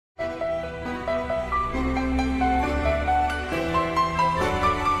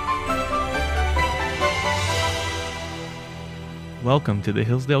welcome to the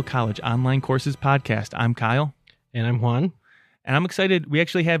Hillsdale College Online Courses Podcast. I'm Kyle. And I'm Juan. And I'm excited. We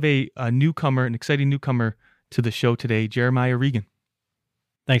actually have a newcomer, an exciting newcomer to the show today, Jeremiah Regan.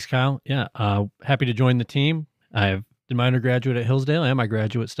 Thanks, Kyle. Yeah, happy to join the team. I did my undergraduate at Hillsdale and my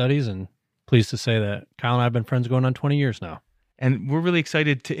graduate studies, and pleased to say that Kyle and I have been friends going on 20 years now. And we're really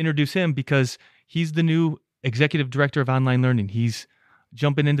excited to introduce him because he's the new Executive Director of Online Learning. He's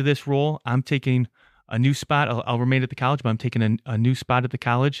jumping into this role. I'm taking a new spot. I'll remain at the college, but I'm taking a new spot at the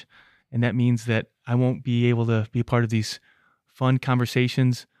college. And that means that I won't be able to be a part of these fun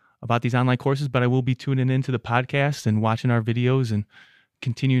conversations about these online courses, but I will be tuning into the podcast and watching our videos and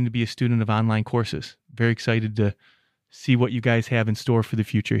continuing to be a student of online courses. Very excited to see what you guys have in store for the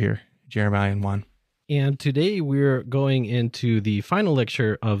future here, Jeremiah and Juan. And today we're going into the final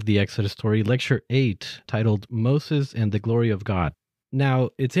lecture of the Exodus story, Lecture 8, titled Moses and the Glory of God. Now,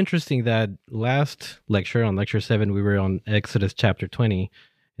 it's interesting that last lecture, on Lecture 7, we were on Exodus chapter 20.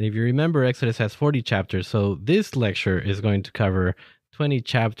 And if you remember, Exodus has 40 chapters. So this lecture is going to cover 20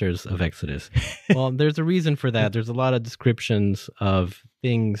 chapters of Exodus. Well, there's a reason for that. There's a lot of descriptions of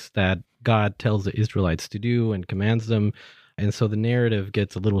things that God tells the Israelites to do and commands them. And so the narrative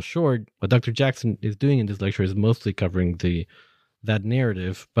gets a little short. What Dr. Jackson is doing in this lecture is mostly covering that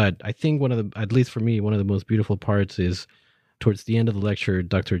narrative. But I think at least for me, one of the most beautiful parts is towards the end of the lecture,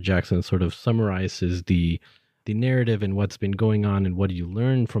 Dr. Jackson sort of summarizes the narrative and what's been going on and what you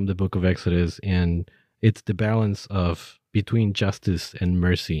learn from the book of Exodus. And it's the balance between justice and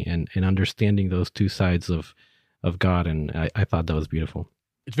mercy and understanding those two sides of God. And I thought that was beautiful.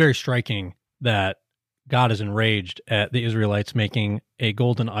 It's very striking that God is enraged at the Israelites making a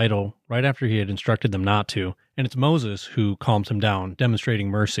golden idol right after he had instructed them not to. And it's Moses who calms him down, demonstrating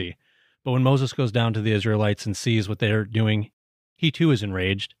mercy. But when Moses goes down to the Israelites and sees what they're doing, he too is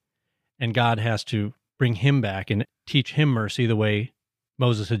enraged. And God has to bring him back and teach him mercy the way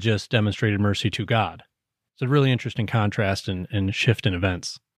Moses had just demonstrated mercy to God. It's a really interesting contrast and shift in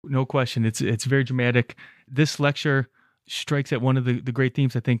events. No question. It's very dramatic. This lecture strikes at one of the great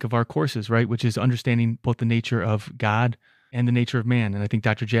themes, I think, of our courses, right? Which is understanding both the nature of God and the nature of man. And I think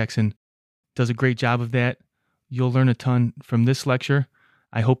Dr. Jackson does a great job of that. You'll learn a ton from this lecture.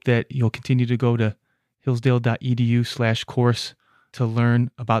 I hope that you'll continue to go to hillsdale.edu/course to learn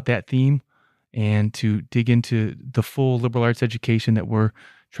about that theme and to dig into the full liberal arts education that we're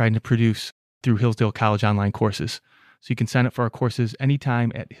trying to produce through Hillsdale College Online Courses. So you can sign up for our courses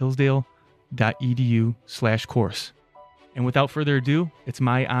anytime at hillsdale.edu/course. And without further ado, it's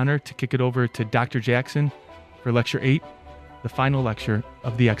my honor to kick it over to Dr. Jackson for Lecture 8, the final lecture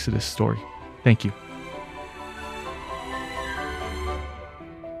of the Exodus story. Thank you.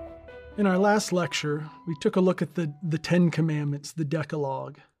 In our last lecture, we took a look at the Ten Commandments, the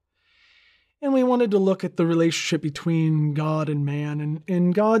Decalogue. And we wanted to look at the relationship between God and man.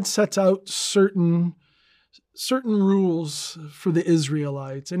 And God sets out certain rules for the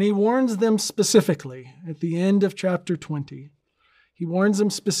Israelites. And he warns them specifically at the end of chapter 20. He warns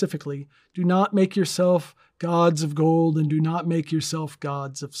them specifically, do not make yourself gods of gold and do not make yourself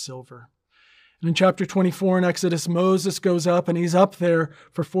gods of silver. And in chapter 24 in Exodus, Moses goes up and he's up there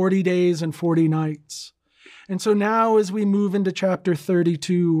for 40 days and 40 nights. And so now as we move into chapter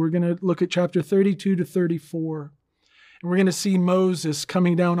 32, we're going to look at chapter 32 to 34. And we're going to see Moses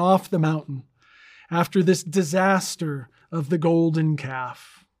coming down off the mountain after this disaster of the golden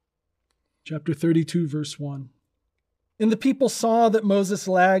calf. Chapter 32, verse 1. And the people saw that Moses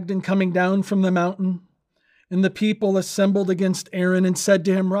lagged in coming down from the mountain. And the people assembled against Aaron and said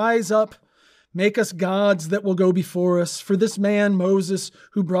to him, rise up, make us gods that will go before us. For this man, Moses,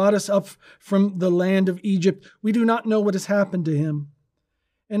 who brought us up from the land of Egypt, we do not know what has happened to him.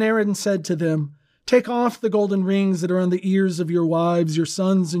 And Aaron said to them, take off the golden rings that are on the ears of your wives, your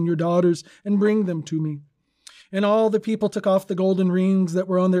sons, and your daughters, and bring them to me. And all the people took off the golden rings that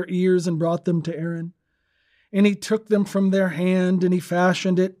were on their ears and brought them to Aaron. And he took them from their hand, and he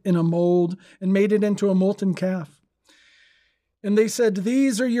fashioned it in a mold and made it into a molten calf. And they said,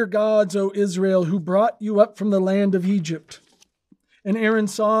 these are your gods, O Israel, who brought you up from the land of Egypt. And Aaron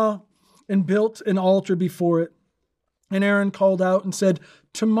saw and built an altar before it. And Aaron called out and said,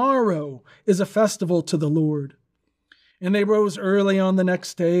 tomorrow is a festival to the Lord. And they rose early on the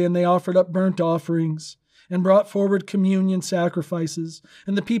next day, and they offered up burnt offerings and brought forward communion sacrifices.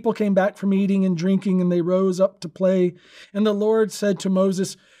 And the people came back from eating and drinking, and they rose up to play. And the Lord said to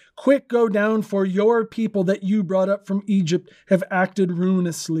Moses, quick, go down, for your people that you brought up from Egypt have acted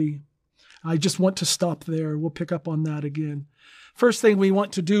ruinously. I just want to stop there. We'll pick up on that again. First thing we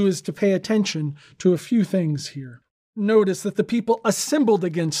want to do is to pay attention to a few things here. Notice that the people assembled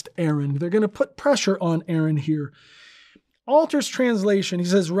against Aaron. They're going to put pressure on Aaron here. Alter's translation, he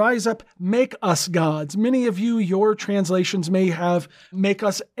says, rise up, make us gods. Many of you, your translations may have make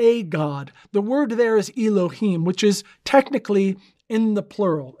us a god. The word there is Elohim, which is technically in the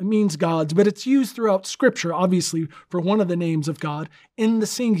plural. It means gods, but it's used throughout Scripture, obviously, for one of the names of God in the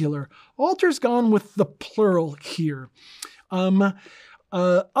singular. Alter's gone with the plural here.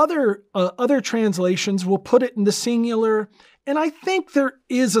 Other translations will put it in the singular, and I think there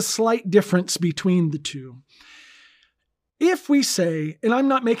is a slight difference between the two. If we say, and I'm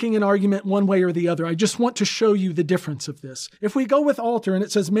not making an argument one way or the other, I just want to show you the difference of this. If we go with altar and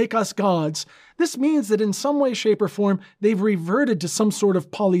it says, make us gods, this means that in some way, shape, or form, they've reverted to some sort of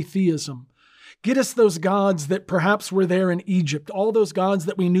polytheism. Get us those gods that perhaps were there in Egypt, all those gods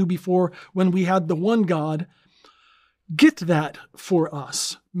that we knew before when we had the one God. Get that for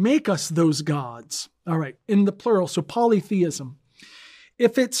us. Make us those gods. All right, in the plural, so polytheism.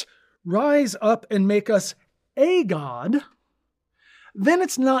 If it's rise up and make us a god, then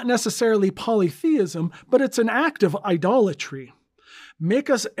it's not necessarily polytheism, but it's an act of idolatry. Make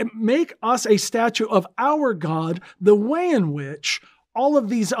us a statue of our God, the way in which all of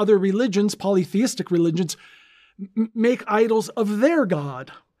these other religions, polytheistic religions, make idols of their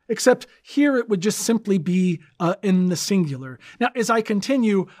God. Except here it would just simply be in the singular. Now, as I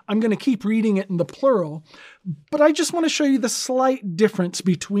continue, I'm going to keep reading it in the plural, but I just want to show you the slight difference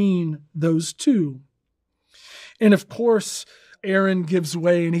between those two. And of course, Aaron gives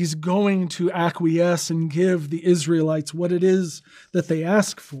way and he's going to acquiesce and give the Israelites what it is that they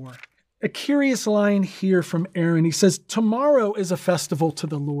ask for. A curious line here from Aaron. He says, tomorrow is a festival to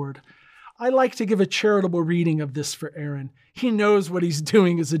the Lord. I like to give a charitable reading of this for Aaron. He knows what he's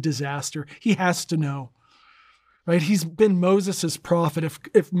doing is a disaster. He has to know, right? He's been Moses' prophet.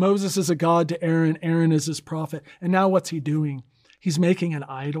 If Moses is a god to Aaron, Aaron is his prophet. And now what's he doing? He's making an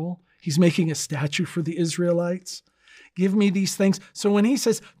idol. He's making a statue for the Israelites. Give me these things. So when he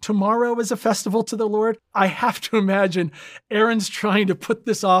says, tomorrow is a festival to the Lord, I have to imagine Aaron's trying to put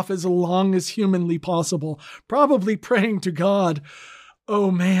this off as long as humanly possible, probably praying to God,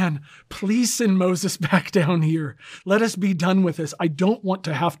 oh man, please send Moses back down here. Let us be done with this. I don't want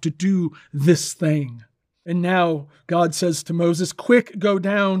to have to do this thing. And now God says to Moses, quick, go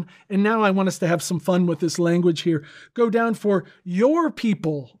down. And now I want us to have some fun with this language here. Go down, for your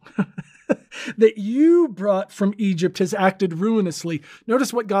people that you brought from Egypt has acted ruinously.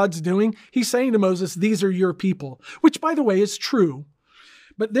 Notice what God's doing. He's saying to Moses, these are your people, which by the way is true.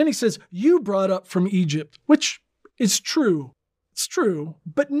 But then he says, you brought up from Egypt, which is true. It's true.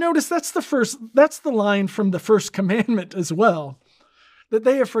 But notice that's the line from the first commandment as well. That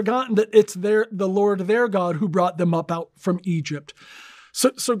they have forgotten that it's the Lord their God who brought them up out from Egypt.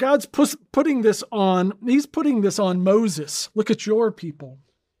 So God's putting this on, he's putting this on Moses. Look at your people.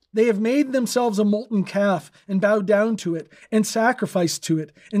 They have made themselves a molten calf and bowed down to it and sacrificed to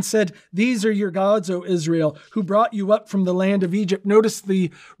it and said, these are your gods, O Israel, who brought you up from the land of Egypt. Notice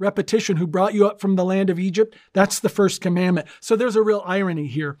the repetition, who brought you up from the land of Egypt. That's the first commandment. So there's a real irony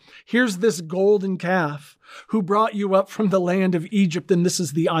here. Here's this golden calf who brought you up from the land of Egypt, and this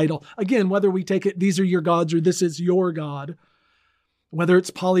is the idol. Again, whether we take it, these are your gods, or this is your God, whether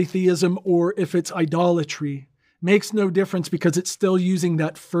it's polytheism or if it's idolatry, makes no difference because it's still using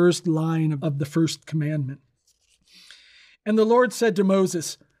that first line of the first commandment. And the Lord said to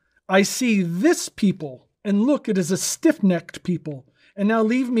Moses, I see this people, and look, it is a stiff-necked people. And now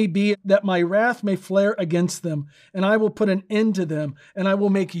leave me be, that my wrath may flare against them, and I will put an end to them, and I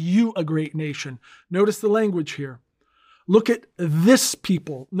will make you a great nation. Notice the language here. Look at this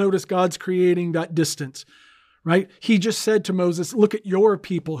people. Notice God's creating that distance, right? He just said to Moses, look at your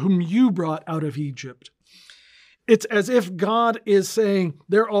people whom you brought out of Egypt. It's as if God is saying,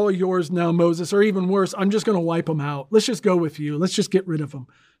 they're all yours now, Moses, or even worse, I'm just going to wipe them out. Let's just go with you. Let's just get rid of them.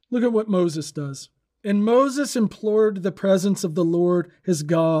 Look at what Moses does. And Moses implored the presence of the Lord, his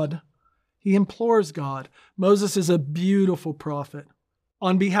God. He implores God. Moses is a beautiful prophet.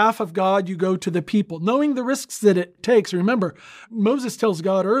 On behalf of God, you go to the people, knowing the risks that it takes. Remember, Moses tells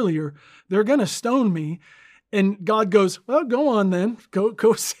God earlier, they're going to stone me. And God goes, well, go on then.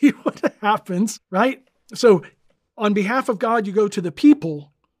 Go see what happens, right? So on behalf of God, you go to the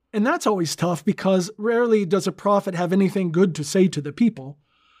people. And that's always tough because rarely does a prophet have anything good to say to the people.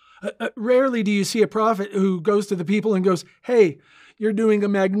 Rarely do you see a prophet who goes to the people and goes, hey, you're doing a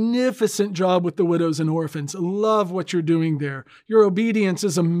magnificent job with the widows and orphans. Love what you're doing there. Your obedience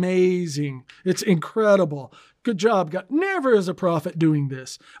is amazing. It's incredible. Good job, God. Never is a prophet doing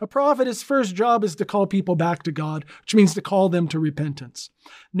this. A prophet, his first job is to call people back to God, which means to call them to repentance.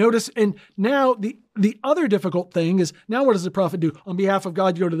 Notice, and now the other difficult thing is, now what does the prophet do? On behalf of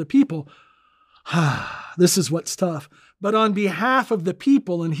God, you go to the people. This is what's tough. But on behalf of the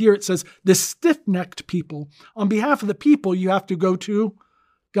people, and here it says the stiff-necked people, on behalf of the people, you have to go to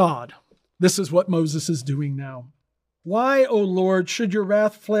God. This is what Moses is doing now. Why, O Lord, should your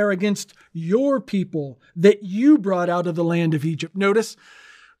wrath flare against your people that you brought out of the land of Egypt? Notice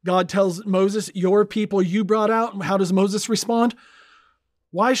God tells Moses, your people you brought out. How does Moses respond?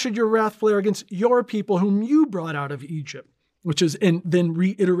 Why should your wrath flare against your people whom you brought out of Egypt? Which is, and then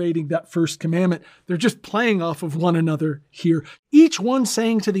reiterating that first commandment. They're just playing off of one another here. Each one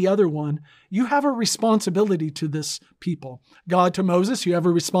saying to the other one, you have a responsibility to this people. God to Moses, you have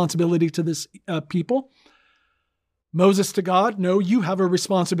a responsibility to this people. Moses to God, no, you have a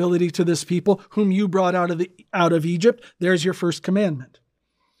responsibility to this people whom you brought out of Egypt. There's your first commandment.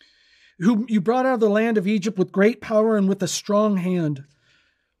 Whom you brought out of the land of Egypt with great power and with a strong hand.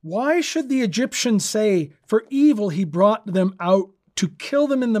 Why should the Egyptians say, for evil he brought them out, to kill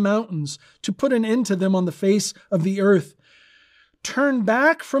them in the mountains, to put an end to them on the face of the earth? Turn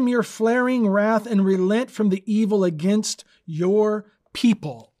back from your flaring wrath and relent from the evil against your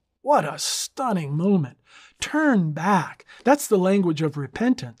people. What a stunning moment. Turn back. That's the language of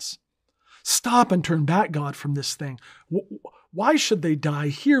repentance. Stop and turn back, God, from this thing. Why should they die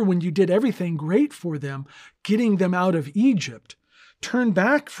here when you did everything great for them, getting them out of Egypt? Turn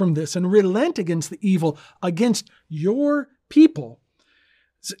back from this and relent against the evil against your people.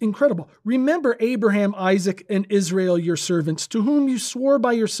 It's incredible. Remember Abraham, Isaac, and Israel, your servants, to whom you swore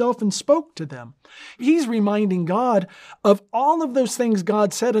by yourself and spoke to them. He's reminding God of all of those things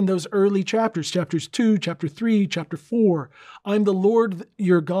God said in those early chapters 2, chapter 3, chapter 4. I'm the Lord,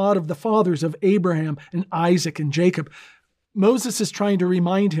 your God of the fathers of Abraham and Isaac and Jacob. Moses is trying to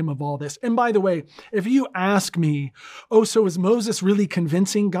remind him of all this. And by the way, if you ask me, so is Moses really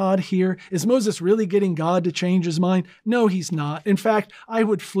convincing God here? Is Moses really getting God to change his mind? No, he's not. In fact, I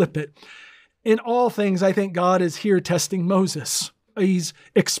would flip it. In all things, I think God is here testing Moses. He's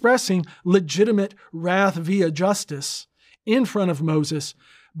expressing legitimate wrath via justice in front of Moses.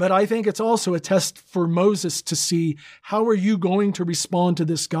 But I think it's also a test for Moses to see, how are you going to respond to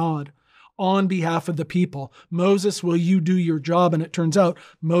this God? On behalf of the people. Moses, will you do your job? And it turns out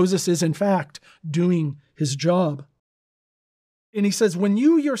Moses is in fact doing his job. And he says, when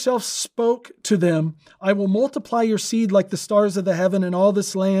you yourself spoke to them, I will multiply your seed like the stars of the heaven, and all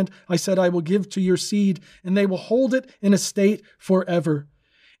this land I said I will give to your seed, and they will hold it in a state forever.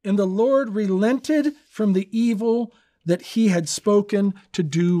 And the Lord relented from the evil that he had spoken to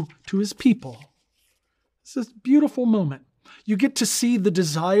do to his people. It's a beautiful moment. You get to see the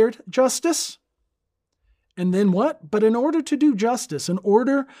desired justice. And then what? But in order to do justice, in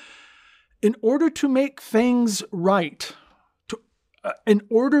order to make things right, to an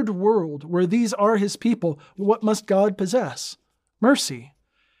ordered world where these are his people, what must God possess? Mercy.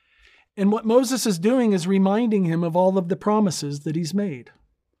 And what Moses is doing is reminding him of all of the promises that he's made.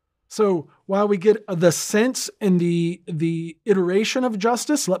 So while we get the sense and the iteration of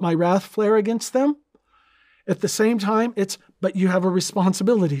justice, let my wrath flare against them, at the same time, but you have a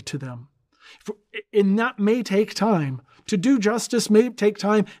responsibility to them. And that may take time. To do justice may take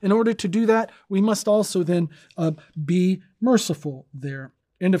time. In order to do that, we must also then be merciful there.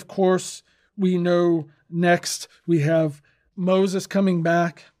 And of course, we know next we have Moses coming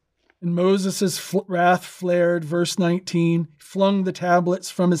back. And Moses' wrath flared, verse 19, flung the tablets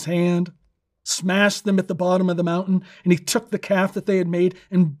from his hand, smashed them at the bottom of the mountain, and he took the calf that they had made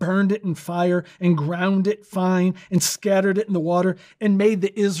and burned it in fire and ground it fine and scattered it in the water and made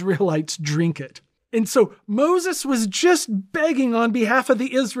the Israelites drink it. And so Moses was just begging on behalf of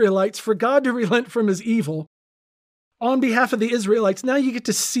the Israelites for God to relent from his evil. On behalf of the Israelites, now you get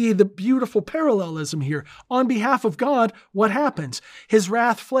to see the beautiful parallelism here. On behalf of God, what happens? His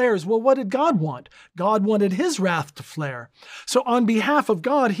wrath flares. Well, what did God want? God wanted his wrath to flare. So on behalf of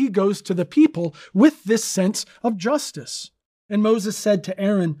God, he goes to the people with this sense of justice. And Moses said to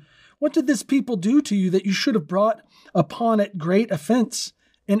Aaron, what did this people do to you that you should have brought upon it great offense?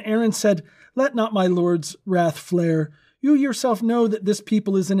 And Aaron said, let not my Lord's wrath flare. You yourself know that this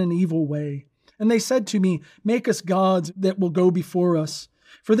people is in an evil way. And they said to me, make us gods that will go before us.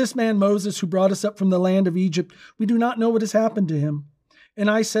 For this man Moses, who brought us up from the land of Egypt, we do not know what has happened to him. And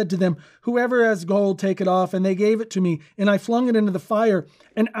I said to them, whoever has gold, take it off. And they gave it to me, and I flung it into the fire,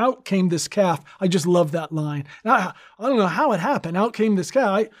 and out came this calf. I just love that line. I don't know how it happened. Out came this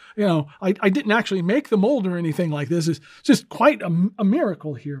calf. I didn't actually make the mold or anything like this. It's just quite a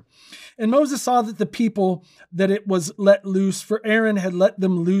miracle here. And Moses saw that the people, that it was let loose, for Aaron had let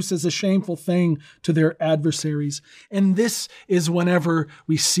them loose as a shameful thing to their adversaries. And this is whenever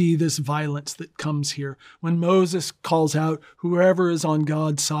we see this violence that comes here. When Moses calls out, whoever is on on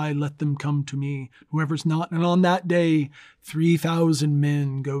God's side, let them come to me. Whoever's not, and on that day, 3,000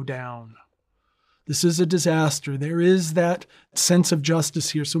 men go down. This is a disaster. There is that sense of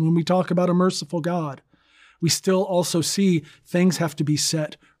justice here. So when we talk about a merciful God, we still also see things have to be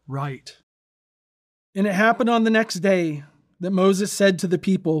set right. And it happened on the next day that Moses said to the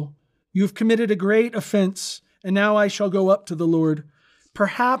people, "You've committed a great offense, and now I shall go up to the Lord.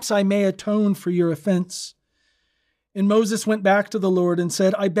 Perhaps I may atone for your offense." And Moses went back to the Lord and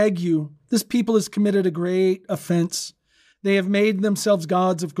said, "I beg you, this people has committed a great offense. They have made themselves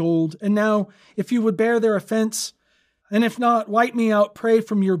gods of gold. And now, if you would bear their offense, and if not, wipe me out, pray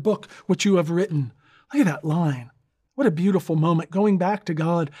from your book what you have written." Look at that line. What a beautiful moment, going back to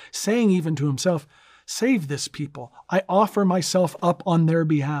God, saying even to himself, "Save this people. I offer myself up on their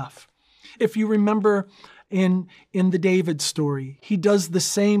behalf." If you remember in the David story, he does the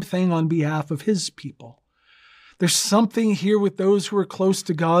same thing on behalf of his people. There's something here with those who are close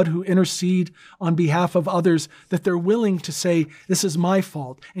to God, who intercede on behalf of others, that they're willing to say, this is my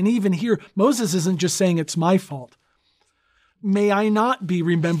fault. And even here, Moses isn't just saying it's my fault. May I not be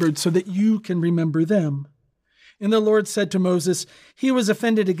remembered so that you can remember them. And the Lord said to Moses, "He was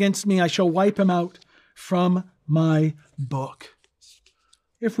offended against me. I shall wipe him out from my book."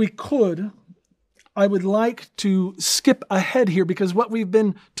 If we could, I would like to skip ahead here, because what we've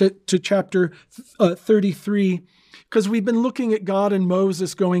been to chapter 33, because we've been looking at God and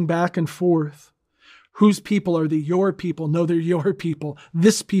Moses going back and forth. Whose people are they? Your people. No, they're your people.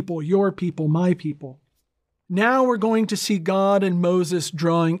 This people, your people, my people. Now we're going to see God and Moses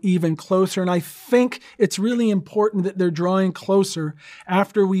drawing even closer. And I think it's really important that they're drawing closer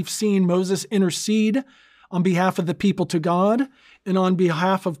after we've seen Moses intercede on behalf of the people to God and on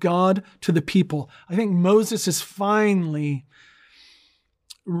behalf of God to the people. I think Moses is finally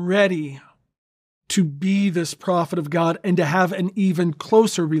ready to be this prophet of God and to have an even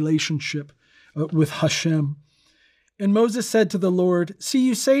closer relationship with Hashem. And Moses said to the Lord, "See,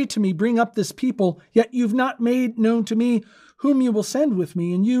 you say to me, bring up this people, yet you've not made known to me whom you will send with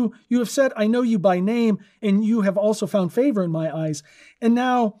me. And you have said, I know you by name, and you have also found favor in my eyes. And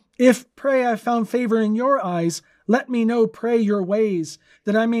now, if, pray, I have found favor in your eyes, let me know, pray, your ways,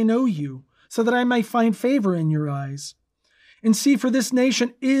 that I may know you, so that I may find favor in your eyes. And see, for this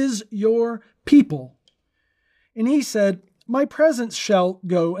nation is your people." And he said, "My presence shall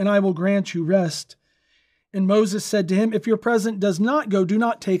go, and I will grant you rest." And Moses said to him, "If your presence does not go, do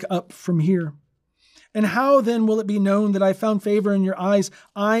not take up from here. And how then will it be known that I found favor in your eyes,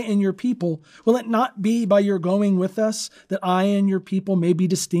 I and your people? Will it not be by your going with us, that I and your people may be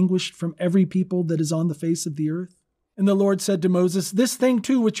distinguished from every people that is on the face of the earth?" And the Lord said to Moses, "This thing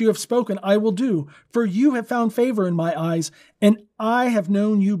too which you have spoken I will do, for you have found favor in my eyes, and I have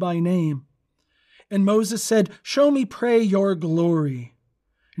known you by name." And Moses said, "Show me, pray, your glory."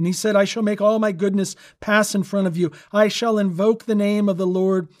 And he said, "I shall make all my goodness pass in front of you. I shall invoke the name of the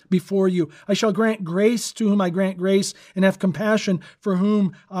Lord before you. I shall grant grace to whom I grant grace, and have compassion for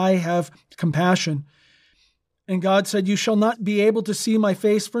whom I have compassion." And God said, "You shall not be able to see my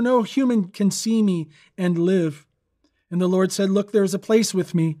face, for no human can see me and live." And the Lord said, "Look, there is a place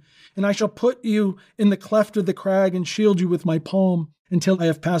with me, and I shall put you in the cleft of the crag and shield you with my palm until I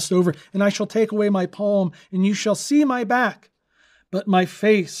have passed over. And I shall take away my palm, and you shall see my back, but my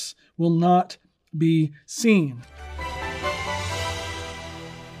face will not be seen."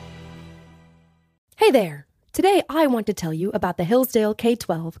 Hey there! Today I want to tell you about the Hillsdale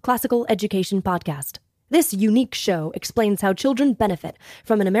K-12 Classical Education Podcast. This unique show explains how children benefit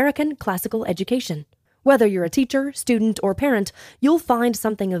from an American classical education. Whether you're a teacher, student, or parent, you'll find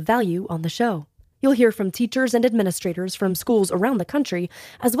something of value on the show. You'll hear from teachers and administrators from schools around the country,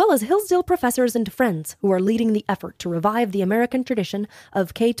 as well as Hillsdale professors and friends who are leading the effort to revive the American tradition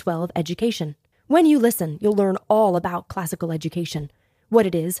of K-12 education. When you listen, you'll learn all about classical education, what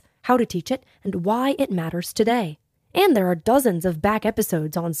it is, how to teach it, and why it matters today. And there are dozens of back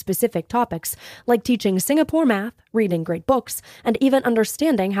episodes on specific topics, like teaching Singapore math, reading great books, and even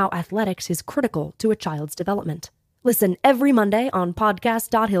understanding how athletics is critical to a child's development. Listen every Monday on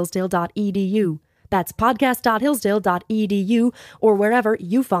podcast.hillsdale.edu. That's podcast.hillsdale.edu, or wherever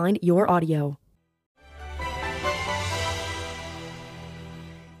you find your audio.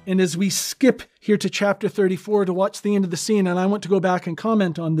 And as we skip here to chapter 34 to watch the end of the scene, and I want to go back and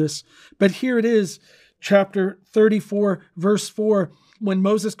comment on this, but here it is, chapter 34, verse 4, when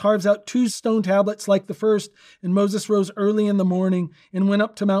Moses carves out 2 stone tablets like the first, and Moses rose early in the morning and went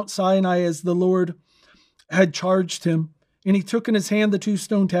up to Mount Sinai as the Lord had charged him. And he took in his hand the 2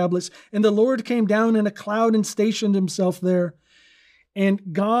 stone tablets, and the Lord came down in a cloud and stationed himself there.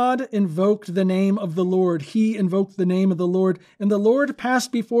 And God invoked the name of the Lord. He invoked the name of the Lord. And the Lord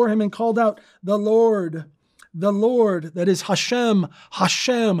passed before him and called out, the Lord, that is Hashem,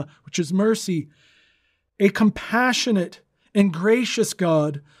 which is mercy, a compassionate and gracious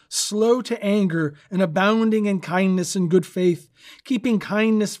God, slow to anger and abounding in kindness and good faith, keeping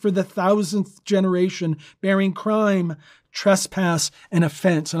kindness for the 1,000th generation, bearing crime, trespass, and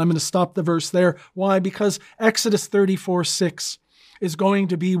offense. And I'm going to stop the verse there. Why? Because Exodus 34:6 is going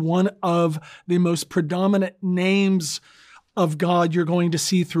to be one of the most predominant names of God you're going to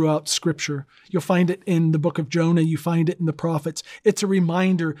see throughout Scripture. You'll find it in the book of Jonah. You find it in the prophets. It's a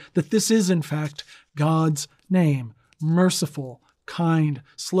reminder that this is, in fact, God's name. Merciful, kind,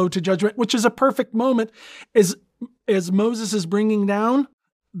 slow to judgment, which is a perfect moment as Moses is bringing down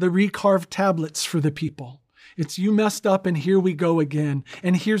the recarved tablets for the people. It's you messed up and here we go again.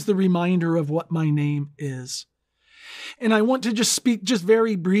 And here's the reminder of what my name is. And I want to just speak just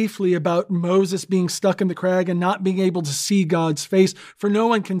very briefly about Moses being stuck in the crag and not being able to see God's face, for no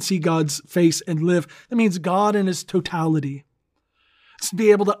one can see God's face and live. That means God in his totality. It's to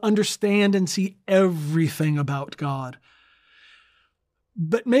be able to understand and see everything about God.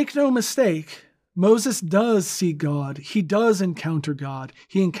 But make no mistake, Moses does see God. He does encounter God.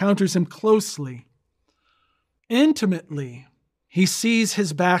 He encounters him closely, intimately. He sees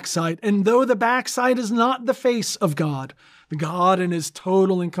his backside. And though the backside is not the face of God, the God in his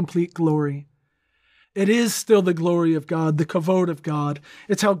total and complete glory, it is still the glory of God, the kavod of God.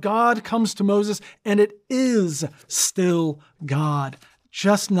 It's how God comes to Moses, and it is still God,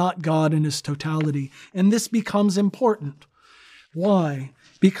 just not God in his totality. And this becomes important. Why?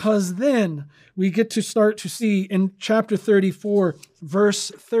 Because then we get to start to see in chapter 34, verse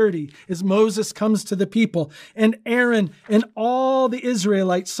 30, as Moses comes to the people, and Aaron and all the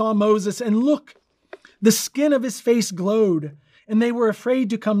Israelites saw Moses, and look, the skin of his face glowed, and they were afraid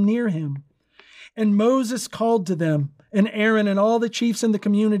to come near him. And Moses called to them, and Aaron and all the chiefs in the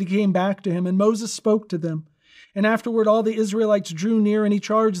community came back to him, and Moses spoke to them. And afterward all the Israelites drew near, and he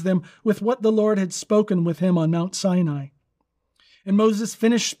charged them with what the Lord had spoken with him on Mount Sinai. And Moses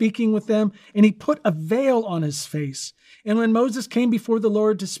finished speaking with them, and he put a veil on his face. And when Moses came before the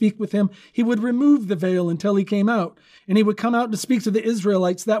Lord to speak with him, he would remove the veil until he came out. And he would come out to speak to the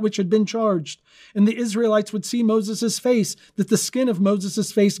Israelites that which had been charged. And the Israelites would see Moses' face, that the skin of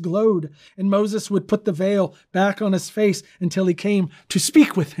Moses' face glowed. And Moses would put the veil back on his face until he came to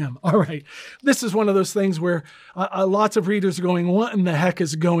speak with him. All right. This is one of those things where lots of readers are going, what in the heck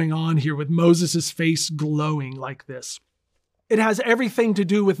is going on here with Moses' face glowing like this? It has everything to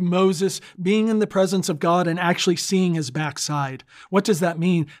do with Moses being in the presence of God and actually seeing his backside. What does that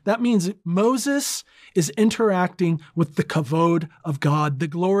mean? That means Moses is interacting with the kavod of God, the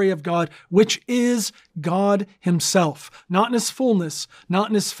glory of God, which is God himself, not in his fullness, not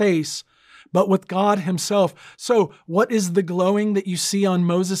in his face, but with God himself. So what is the glowing that you see on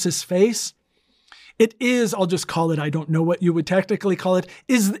Moses' face? It is, I'll just call it, I don't know what you would technically call it,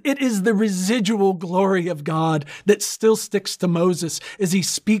 it is the residual glory of God that still sticks to Moses as he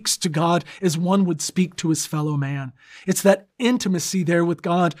speaks to God as one would speak to his fellow man. It's that intimacy there with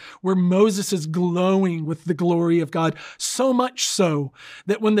God where Moses is glowing with the glory of God, so much so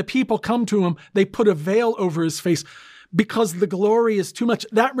that when the people come to him, they put a veil over his face because the glory is too much.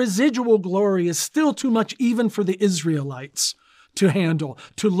 That residual glory is still too much even for the Israelites to handle,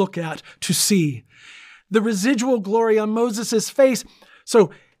 to look at, to see. The residual glory on Moses' face.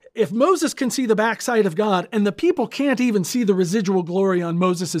 So if Moses can see the backside of God and the people can't even see the residual glory on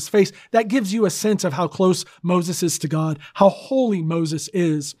Moses' face, that gives you a sense of how close Moses is to God, how holy Moses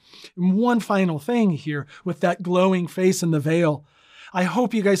is. And one final thing here with that glowing face and the veil. I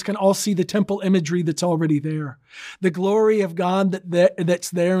hope you guys can all see the temple imagery that's already there. The glory of God that's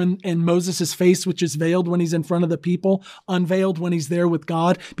there in Moses' face, which is veiled when he's in front of the people, unveiled when he's there with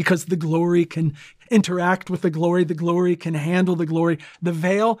God, because the glory can interact with the glory can handle the glory. The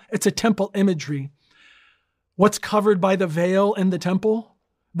veil, it's a temple imagery. What's covered by the veil in the temple?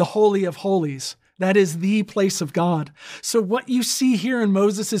 The Holy of Holies. That is the place of God. So what you see here in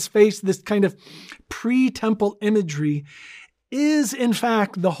Moses' face, this kind of pre-temple imagery, is in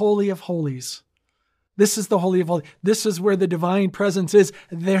fact the Holy of Holies. This is the Holy of Holies. This is where the divine presence is,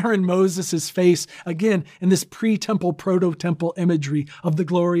 there in Moses' face, again, in this pre-temple, proto-temple imagery of the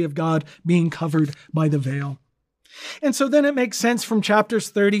glory of God being covered by the veil. And so then it makes sense from chapters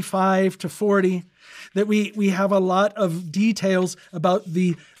 35 to 40 that we have a lot of details about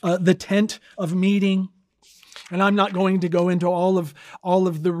the tent of meeting. And I'm not going to go into all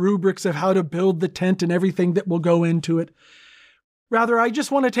of the rubrics of how to build the tent and everything that will go into it. Rather, I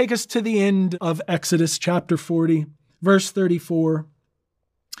just want to take us to the end of Exodus chapter 40, verse 34.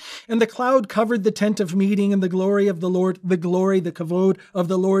 And the cloud covered the tent of meeting, and the glory of the Lord, the kavod of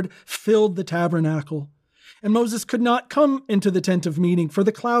the Lord filled the tabernacle. And Moses could not come into the tent of meeting, for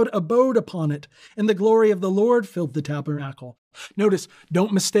the cloud abode upon it, and the glory of the Lord filled the tabernacle. Notice,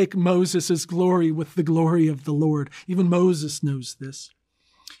 don't mistake Moses' glory with the glory of the Lord. Even Moses knows this.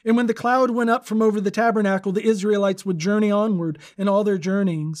 And when the cloud went up from over the tabernacle, the Israelites would journey onward in all their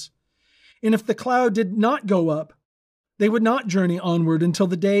journeyings. And if the cloud did not go up, they would not journey onward until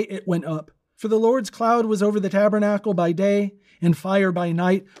the day it went up. For the Lord's cloud was over the tabernacle by day, and fire by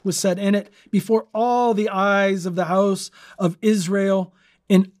night was set in it before all the eyes of the house of Israel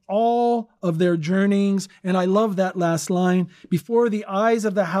in all of their journeyings. And I love that last line, before the eyes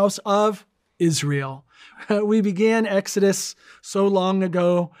of the house of Israel. We began Exodus so long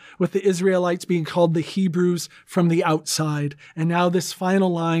ago with the Israelites being called the Hebrews from the outside. And now this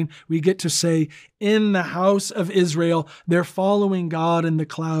final line, we get to say, in the house of Israel, they're following God in the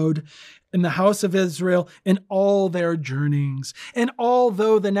cloud, in the house of Israel, in all their journeyings. And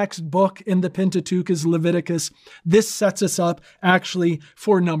although the next book in the Pentateuch is Leviticus, this sets us up actually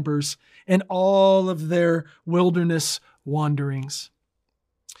for Numbers and all of their wilderness wanderings.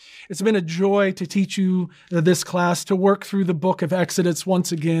 It's been a joy to teach you this class, to work through the book of Exodus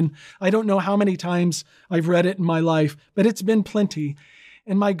once again. I don't know how many times I've read it in my life, but it's been plenty.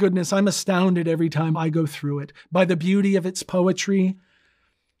 And my goodness, I'm astounded every time I go through it by the beauty of its poetry,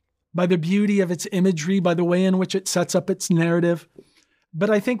 by the beauty of its imagery, by the way in which it sets up its narrative. But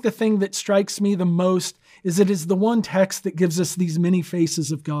I think the thing that strikes me the most is it is the one text that gives us these many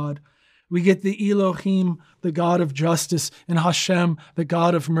faces of God. We get the Elohim, the God of justice, and Hashem, the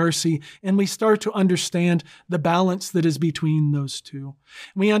God of mercy. And we start to understand the balance that is between those two.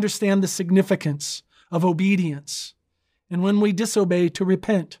 We understand the significance of obedience. And when we disobey, to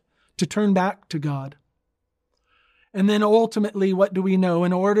repent, to turn back to God. And then ultimately, what do we know?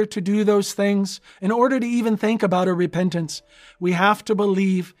 In order to do those things, in order to even think about a repentance, we have to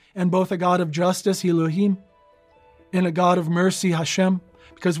believe in both a God of justice, Elohim, and a God of mercy, Hashem,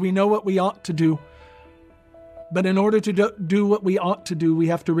 because we know what we ought to do. But in order to do what we ought to do, we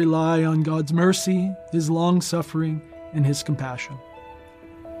have to rely on God's mercy, His long-suffering, and His compassion.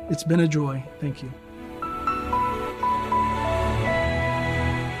 It's been a joy. Thank you.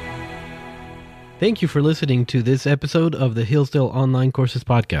 Thank you for listening to this episode of the Hillsdale Online Courses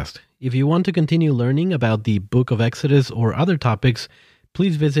Podcast. If you want to continue learning about the Book of Exodus or other topics,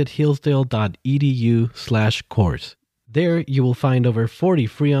 please visit hillsdale.edu/course. There, you will find over 40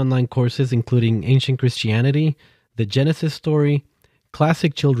 free online courses including Ancient Christianity, the Genesis story,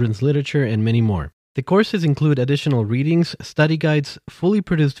 classic children's literature, and many more. The courses include additional readings, study guides, fully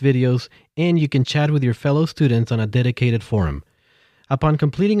produced videos, and you can chat with your fellow students on a dedicated forum. Upon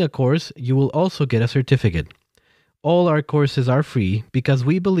completing a course, you will also get a certificate. All our courses are free because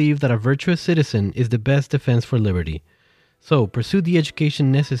we believe that a virtuous citizen is the best defense for liberty. So pursue the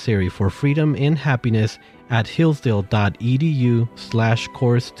education necessary for freedom and happiness at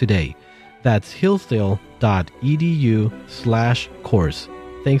hillsdale.edu/course today. That's hillsdale.edu/course.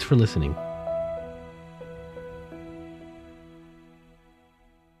 Thanks for listening.